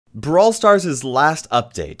Brawl Stars' last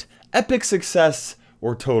update. Epic success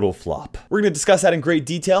or total flop? We're going to discuss that in great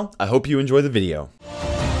detail. I hope you enjoy the video.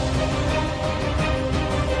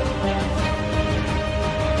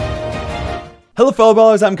 Hello fellow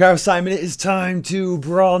brawlers, I'm KairosTime and it is time to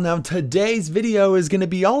brawl. Now today's video is going to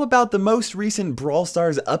be all about the most recent Brawl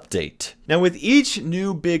Stars update. Now with each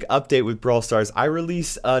new big update with Brawl Stars, I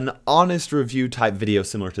release an honest review type video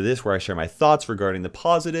similar to this where I share my thoughts regarding the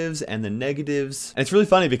positives and the negatives. And it's really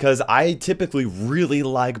funny because I typically really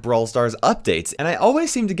like Brawl Stars updates and I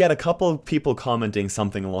always seem to get a couple of people commenting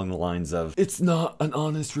something along the lines of, "It's not an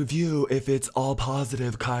honest review if it's all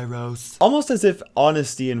positive, Kairos." Almost as if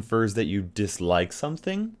honesty infers that you dislike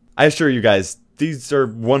something. I assure you guys, these are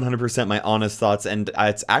 100% my honest thoughts, and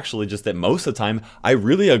it's actually just that most of the time, I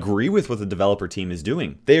really agree with what the developer team is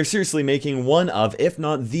doing. They are seriously making one of, if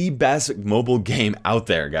not the best mobile game out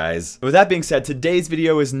there, guys. With that being said, today's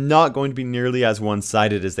video is not going to be nearly as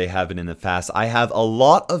one-sided as they have been in the past. I have a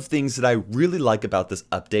lot of things that I really like about this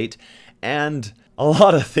update, and a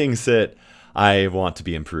lot of things that I want to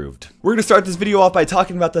be improved. We're going to start this video off by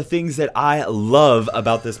talking about the things that I love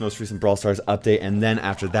about this most recent Brawl Stars update, and then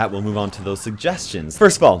after that we'll move on to those suggestions.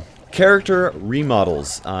 First of all, character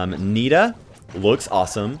remodels. Nita looks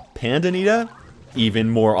awesome. Panda Nita, even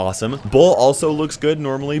more awesome. Bull also looks good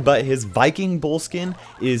normally, but his Viking bull skin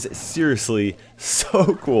is seriously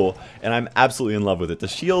so cool, and I'm absolutely in love with it. The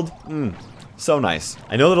shield, so nice.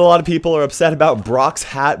 I know that a lot of people are upset about Brock's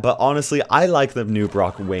hat, but honestly, I like the new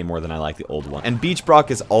Brock way more than I like the old one. And Beach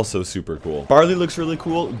Brock is also super cool. Barley looks really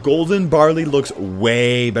cool. Golden Barley looks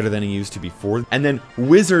way better than he used to before. And then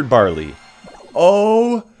Wizard Barley.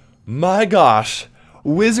 Oh my gosh.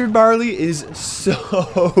 Wizard Barley is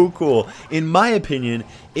so cool. In my opinion,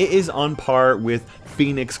 it is on par with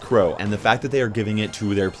Phoenix Crow, and the fact that they are giving it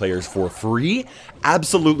to their players for free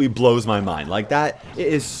absolutely blows my mind. Like that, it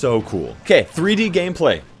is so cool. Okay, 3D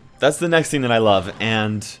gameplay. That's the next thing that I love,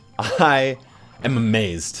 and I am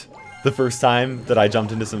amazed. The first time that I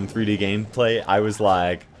jumped into some 3D gameplay, I was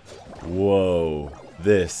like, whoa,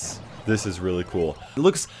 this is really cool. It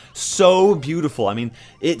looks so beautiful. I mean,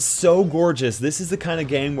 it's so gorgeous. This is the kind of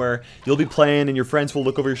game where you'll be playing and your friends will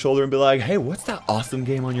look over your shoulder and be like, "Hey, what's that awesome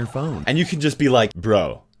game on your phone?" And you can just be like,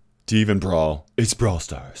 "Bro, do you even brawl? It's Brawl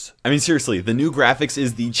Stars." I mean, seriously, the new graphics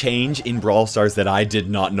is the change in Brawl Stars that I did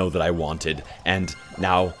not know that I wanted. And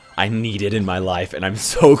now I need it in my life, and I'm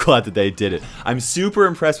so glad that they did it. I'm super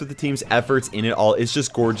impressed with the team's efforts in it all. It's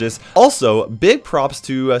just gorgeous. Also, big props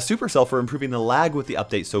to Supercell for improving the lag with the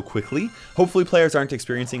update so quickly. Hopefully players aren't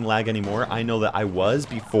experiencing lag anymore. I know that I was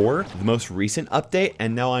before the most recent update,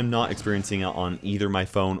 and now I'm not experiencing it on either my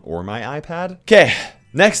phone or my iPad. Okay.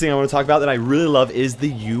 Next thing I want to talk about that I really love is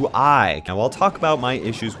the UI. Now, I'll talk about my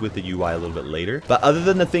issues with the UI a little bit later, but other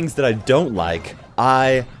than the things that I don't like,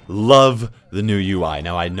 I love the new UI.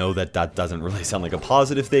 Now, I know that that doesn't really sound like a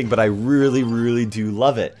positive thing, but I really, really do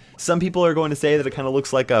love it. Some people are going to say that it kind of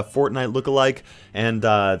looks like a Fortnite lookalike, and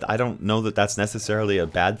I don't know that that's necessarily a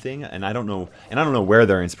bad thing, and I don't know where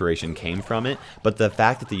their inspiration came from it, but the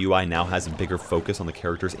fact that the UI now has a bigger focus on the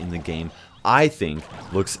characters in the game, I think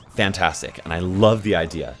looks fantastic, and I love the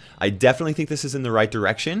idea. I definitely think this is in the right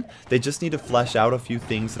direction. They just need to flesh out a few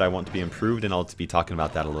things that I want to be improved, and I'll be talking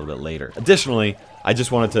about that a little bit later. Additionally, I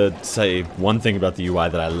just wanted to say one thing about the UI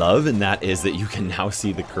that I love, and that is that you can now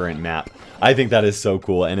see the current map. I think that is so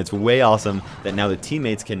cool, and it's way awesome that now the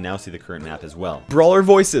teammates can now see the current map as well. Brawler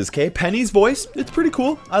voices, okay? Penny's voice, it's pretty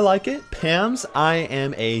cool. I like it. Pam's, I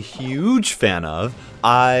am a huge fan of.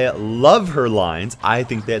 I love her lines. I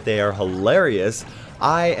think that they are hilarious.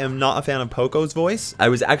 I am not a fan of Poco's voice. I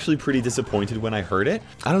was actually pretty disappointed when I heard it.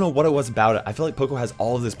 I don't know what it was about it. I feel like Poco has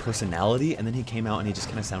all of this personality, and then he came out and he just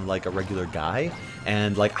kind of sounded like a regular guy.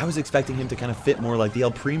 And like I was expecting him to kind of fit more like the El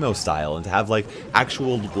Primo style and to have like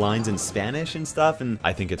actual lines in Spanish and stuff. And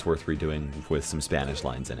I think it's worth redoing with some Spanish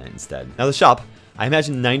lines in it instead. Now the shop. I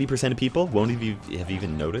imagine 90% of people won't have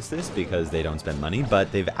even noticed this because they don't spend money,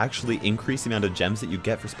 but they've actually increased the amount of gems that you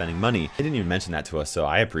get for spending money. They didn't even mention that to us, so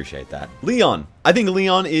I appreciate that. Leon. I think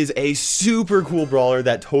Leon is a super cool brawler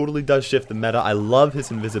that totally does shift the meta. I love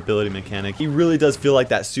his invisibility mechanic. He really does feel like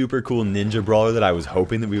that super cool ninja brawler that I was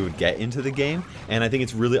hoping that we would get into the game, and I think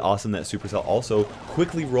it's really awesome that Supercell also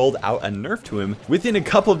quickly rolled out a nerf to him within a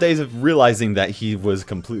couple of days of realizing that he was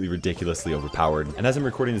completely ridiculously overpowered. And as I'm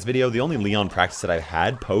recording this video, the only Leon practice that I've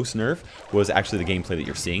had post-nerf was actually the gameplay that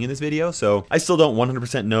you're seeing in this video, so I still don't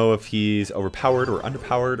 100% know if he's overpowered or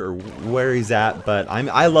underpowered or where he's at, but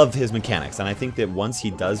I love his mechanics, and I think think that once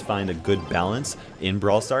he does find a good balance in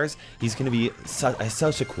Brawl Stars, he's going to be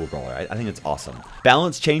such a cool brawler. I think it's awesome.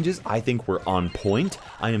 Balance changes, I think, were on point.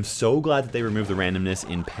 I am so glad that they removed the randomness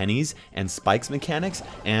in pennies and spikes mechanics,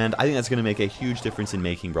 and I think that's going to make a huge difference in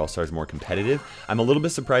making Brawl Stars more competitive. I'm a little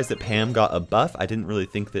bit surprised that Pam got a buff. I didn't really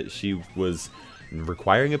think that she was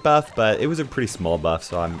requiring a buff, but it was a pretty small buff,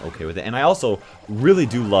 so I'm okay with it. And I also really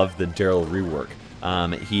do love the Daryl rework.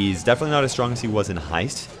 He's definitely not as strong as he was in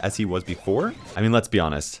Heist as he was before. I mean, let's be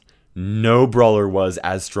honest. No brawler was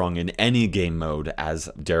as strong in any game mode as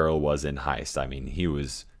Daryl was in Heist. I mean, it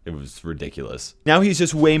was ridiculous. Now he's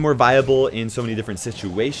just way more viable in so many different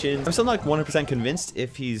situations. I'm still not 100% convinced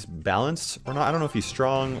if he's balanced or not. I don't know if he's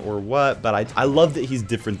strong or what, but I love that he's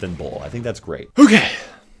different than Bull. I think that's great. Okay.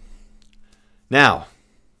 Now,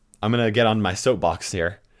 I'm going to get on my soapbox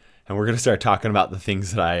here, and we're going to start talking about the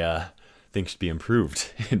things that I think should be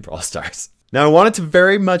improved in Brawl Stars. Now, I wanted to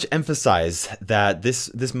very much emphasize that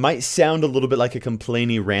this might sound a little bit like a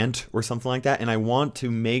complainy rant or something like that, and I want to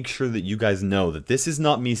make sure that you guys know that this is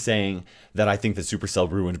not me saying that I think that Supercell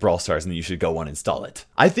ruined Brawl Stars and that you should go uninstall it.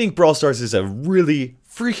 I think Brawl Stars is a really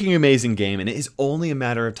freaking amazing game, and it is only a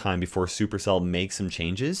matter of time before Supercell makes some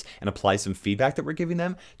changes and applies some feedback that we're giving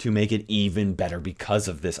them to make it even better because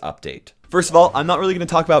of this update. First of all, I'm not really going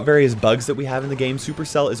to talk about various bugs that we have in the game.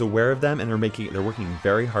 Supercell is aware of them, and they're working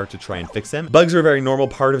very hard to try and fix them. Bugs are a very normal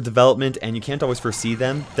part of development, and you can't always foresee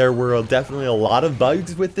them. There were definitely a lot of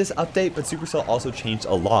bugs with this update, but Supercell also changed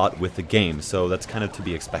a lot with the game, so that's kind of to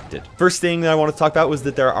be expected. First thing that I want to talk about was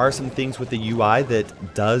that there are some things with the UI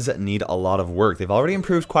that does need a lot of work. They've already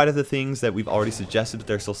improved quite a few things that we've already suggested, but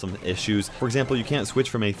there's still some issues. For example, you can't switch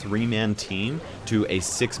from a 3-man team to a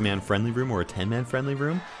 6-man friendly room or a 10-man friendly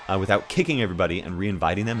room without kicking everybody and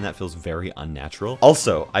re-inviting them, and that feels very unnatural.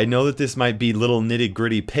 Also, I know that this might be little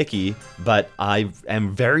nitty-gritty picky, but I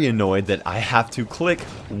am very annoyed that I have to click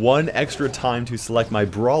one extra time to select my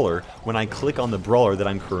brawler when I click on the brawler that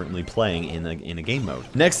I'm currently playing in a game mode.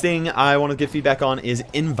 Next thing I want to get feedback on is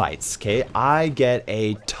invites, okay? I get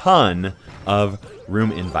a ton of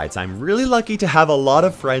room invites. I'm really lucky to have a lot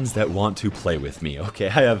of friends that want to play with me, okay?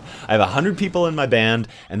 I have 100 people in my band,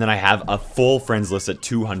 and then I have a full friends list at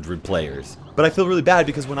 200 players. But I feel really bad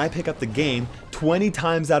because when I pick up the game 20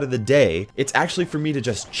 times out of the day, it's actually for me to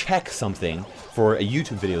just check something for a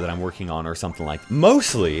YouTube video that I'm working on or something like that.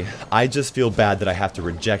 Mostly, I just feel bad that I have to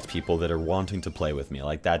reject people that are wanting to play with me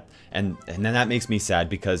like that. And then that makes me sad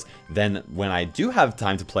because then when I do have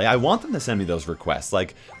time to play, I want them to send me those requests.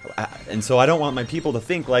 And so I don't want my people to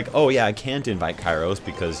think like, oh yeah, I can't invite Kairos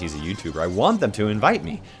because he's a YouTuber. I want them to invite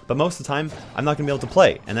me. But most of the time, I'm not going to be able to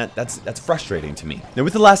play. And that's frustrating to me. Now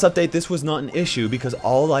with the last update, this was not an issue because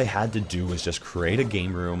all I had to do was just create a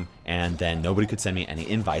game room, and then nobody could send me any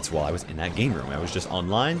invites while I was in that game room. I was just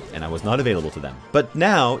online and I was not available to them. But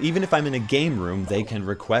now, even if I'm in a game room, they can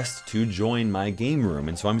request to join my game room,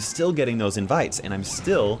 and so I'm still getting those invites, and I'm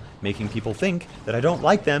still making people think that I don't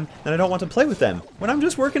like them and I don't want to play with them when I'm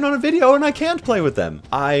just working on a video and I can't play with them.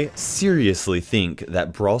 I seriously think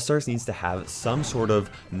that Brawl Stars needs to have some sort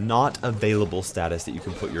of not available status that you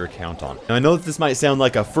can put your account on. Now I know that this might sound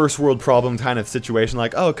like a first world problem kind of situation,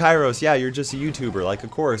 like, oh, Kairos, yeah, you're just a YouTuber, like,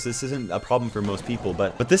 of course, this isn't a problem for most people,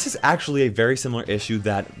 but this is actually a very similar issue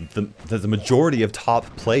that the majority of top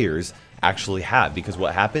players actually have, because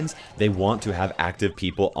what happens, they want to have active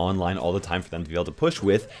people online all the time for them to be able to push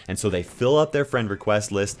with, and so they fill up their friend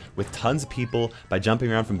request list with tons of people by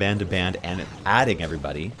jumping around from band to band and adding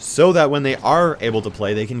everybody, so that when they are able to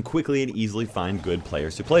play, they can quickly and easily find good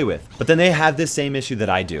players to play with. But then they have this same issue that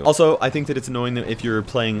I do. Also, I think that it's annoying that if you're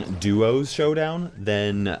playing duos showdown,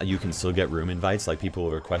 then you can still get room invites, like people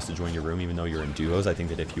will request to join your room even though you're in duos. I think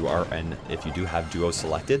that if you do have duos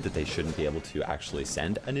selected, that they shouldn't be able to actually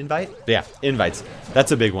send an invite. Yeah, invites.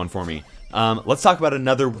 That's a big one for me. Let's talk about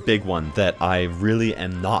another big one that I really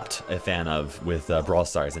am not a fan of with Brawl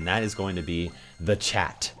Stars, and that is going to be the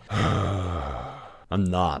chat. I'm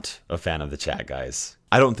not a fan of the chat, guys.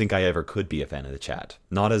 I don't think I ever could be a fan of the chat.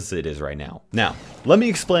 Not as it is right now. Now, let me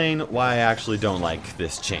explain why I actually don't like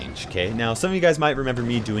this change, okay? Now, some of you guys might remember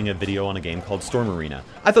me doing a video on a game called Storm Arena.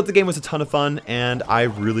 I thought the game was a ton of fun, and I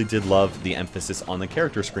really did love the emphasis on the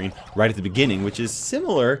character screen right at the beginning, which is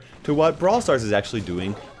similar to what Brawl Stars is actually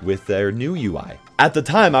doing with their new UI. At the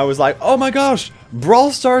time, I was like, oh my gosh,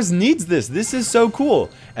 Brawl Stars needs this. This is so cool.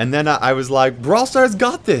 And then I was like, Brawl Stars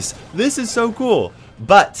got this. This is so cool.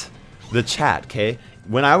 But the chat, okay?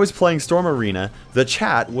 When I was playing Storm Arena, the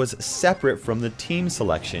chat was separate from the team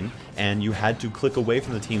selection, and you had to click away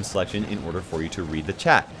from the team selection in order for you to read the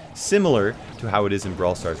chat. Similar to how it is in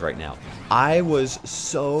Brawl Stars right now. I was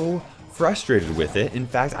so frustrated with it. In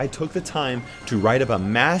fact, I took the time to write up a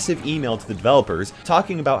massive email to the developers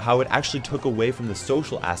talking about how it actually took away from the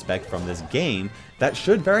social aspect from this game that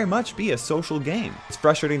should very much be a social game. It's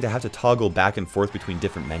frustrating to have to toggle back and forth between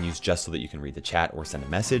different menus just so that you can read the chat or send a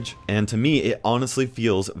message. And to me, it honestly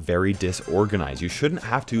feels very disorganized. You shouldn't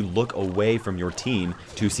have to look away from your team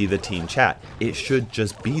to see the team chat. It should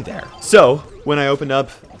just be there. So when I opened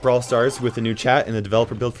up Brawl Stars with the new chat in the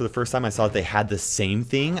developer build for the first time, I saw that they had the same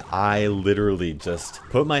thing. I literally just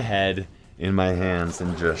put my head in my hands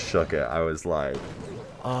and just shook it. I was like,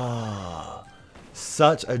 ah.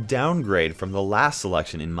 Such a downgrade from the last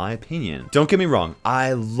selection, in my opinion. Don't get me wrong,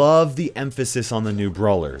 I love the emphasis on the new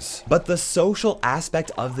brawlers, but the social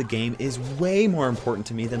aspect of the game is way more important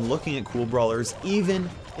to me than looking at cool brawlers, even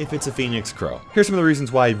if it's a Phoenix Crow. Here's some of the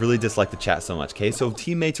reasons why I really dislike the chat so much, okay? So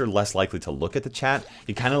teammates are less likely to look at the chat.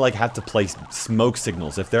 You kind of like have to play smoke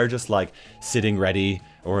signals. If they're just like sitting ready,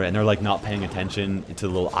 and they're like not paying attention to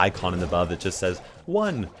the little icon in the above that just says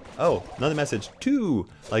 1. Oh, another message, 2.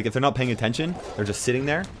 Like if they're not paying attention, they're just sitting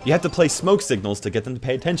there. You have to play smoke signals to get them to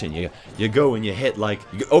pay attention. You go and you hit like,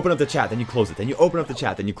 you open up the chat, then you close it, then you open up the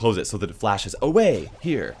chat, then you close it so that it flashes away,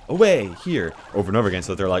 here, over and over again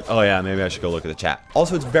so that they're like, oh yeah, maybe I should go look at the chat.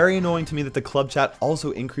 Also, it's very annoying to me that the club chat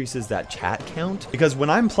also increases that chat count, because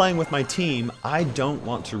when I'm playing with my team, I don't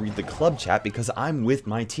want to read the club chat because I'm with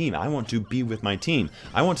my team. I want to be with my team.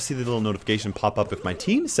 I want to see the little notification pop up if my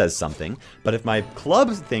team says something, but if my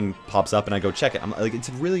club thing pops up and I go check it, I'm like, it's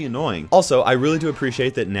really annoying. Also, I really do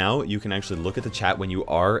appreciate that now you can actually look at the chat when you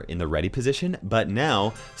are in the ready position, but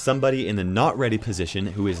now somebody in the not ready position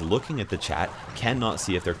who is looking at the chat cannot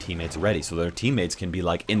see if their teammates are ready. So their teammates can be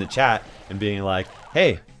like in the chat and being like,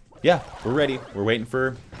 hey, yeah, we're ready. We're waiting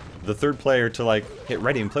for the third player to like hit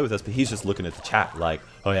ready and play with us, but he's just looking at the chat like,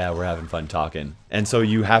 oh yeah, we're having fun talking. And so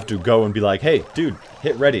you have to go and be like, hey, dude,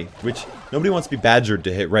 hit ready, which nobody wants to be badgered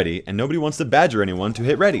to hit ready, and nobody wants to badger anyone to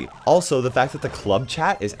hit ready. Also, the fact that the club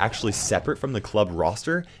chat is actually separate from the club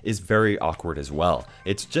roster is very awkward as well.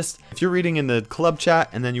 It's just, if you're reading in the club chat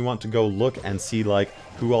and then you want to go look and see like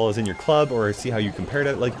who all is in your club or see how you compared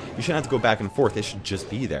it, like you shouldn't have to go back and forth. It should just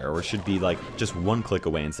be there, or it should be like just one click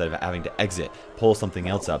away instead of having to exit, pull something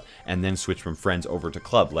else up, and then switch from friends over to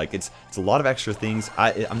club. Like it's a lot of extra things.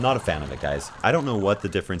 I'm not a fan of it, guys. I don't know what the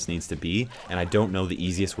difference needs to be, and I don't know the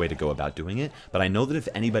easiest way to go about doing it, but I know that if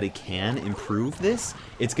anybody can improve this,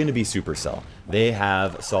 it's going to be Supercell. They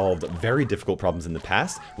have solved very difficult problems in the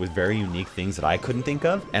past with very unique things that I couldn't think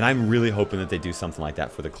of, and I'm really hoping that they do something like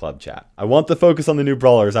that for the club chat. I want the focus on the new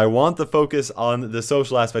brawlers. I want the focus on the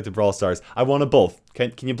social aspect of Brawl Stars. I want it both.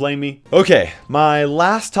 Can you blame me? Okay, my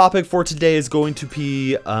last topic for today is going to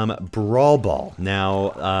be Brawl Ball.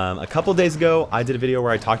 Now, a couple days ago, I did a video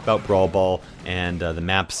where I talked about Brawl Ball and the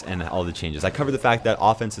maps and all the changes. I covered the fact that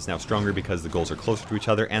offense is now stronger because the goals are closer to each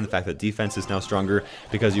other, and the fact that defense is now stronger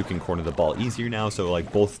because you can corner the ball easier now, so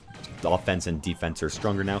like both offense and defense are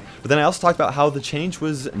stronger now. But then I also talked about how the change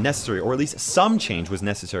was necessary, or at least some change was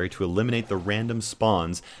necessary, to eliminate the random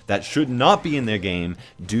spawns that should not be in their game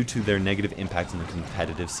due to their negative impact on the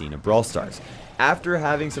competitive scene of Brawl Stars. After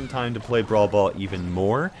having some time to play Brawl Ball even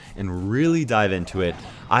more and really dive into it,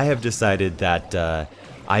 I have decided that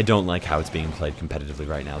I don't like how it's being played competitively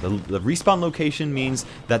right now. The respawn location means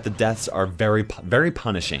that the deaths are very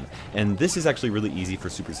punishing, and this is actually really easy for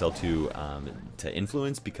Supercell to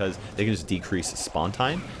influence because they can just decrease spawn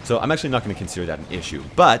time. So I'm actually not going to consider that an issue,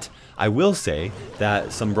 but I will say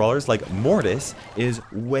that some brawlers like Mortis is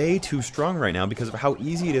way too strong right now because of how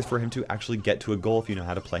easy it is for him to actually get to a goal if you know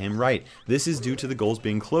how to play him right. This is due to the goals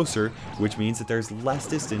being closer, which means that there's less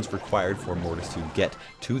distance required for Mortis to get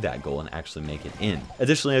to that goal and actually make it in.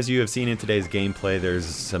 Additionally, as you have seen in today's gameplay, there's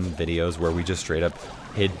some videos where we just straight up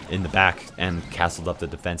hid in the back and castled up the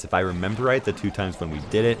defense. If I remember right, the 2 times when we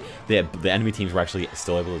did it, the enemy teams were actually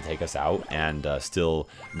still able to take us out and still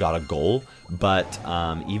got a goal. But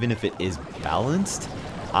even if it is balanced,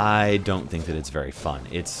 I don't think that it's very fun.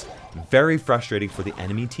 It's very frustrating for the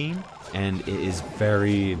enemy team, and it is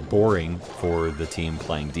very boring for the team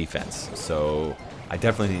playing defense. So I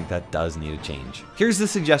definitely think that does need a change. Here's the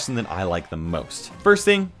suggestion that I like the most. First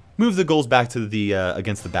thing, move the goals back to the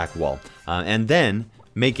against the back wall, and then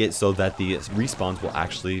make it so that the respawns will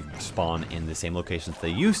actually spawn in the same locations they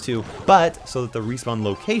used to, but so that the respawn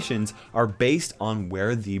locations are based on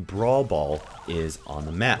where the Brawl Ball is on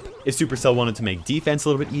the map. If Supercell wanted to make defense a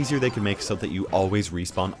little bit easier, they could make it so that you always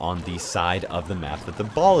respawn on the side of the map that the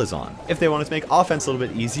ball is on. If they wanted to make offense a little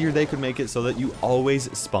bit easier, they could make it so that you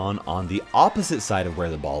always spawn on the opposite side of where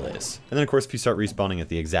the ball is. And then of course, if you start respawning at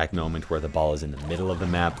the exact moment where the ball is in the middle of the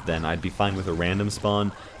map, then I'd be fine with a random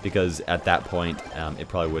spawn, because at that point, it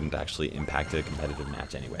probably wouldn't actually impact a competitive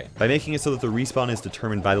match anyway. By making it so that the respawn is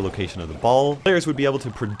determined by the location of the ball, players would be able to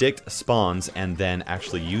predict spawns and then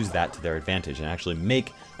actually use that to their advantage and actually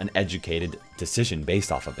make an educated decision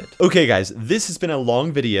based off of it. Okay guys, this has been a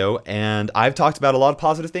long video and I've talked about a lot of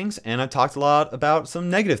positive things and I've talked a lot about some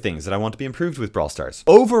negative things that I want to be improved with Brawl Stars.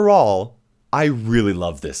 Overall, I really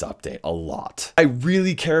love this update a lot. I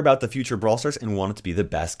really care about the future of Brawl Stars and want it to be the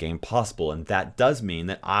best game possible, and that does mean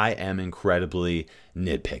that I am incredibly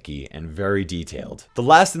nitpicky and very detailed. The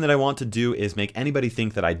last thing that I want to do is make anybody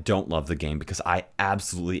think that I don't love the game, because I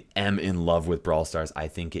absolutely am in love with Brawl Stars. I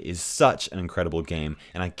think it is such an incredible game,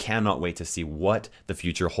 and I cannot wait to see what the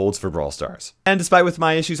future holds for Brawl Stars. And despite with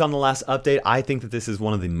my issues on the last update, I think that this is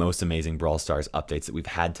one of the most amazing Brawl Stars updates that we've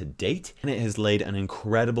had to date, and it has laid an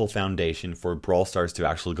incredible foundation for Brawl Stars to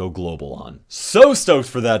actually go global on. So stoked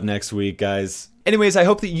for that next week, guys. Anyways, I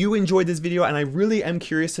hope that you enjoyed this video, and I really am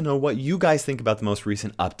curious to know what you guys think about the most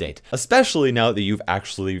recent update, especially now that you've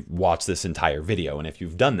actually watched this entire video. And if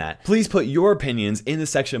you've done that, please put your opinions in the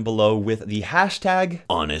section below with the hashtag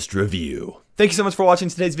 #HonestReview. Thank you so much for watching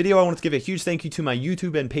today's video. I want to give a huge thank you to my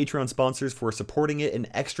YouTube and Patreon sponsors for supporting it in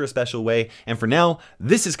an extra special way. And for now,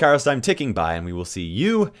 this is KairosTime ticking by, and we will see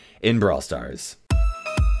you in Brawl Stars.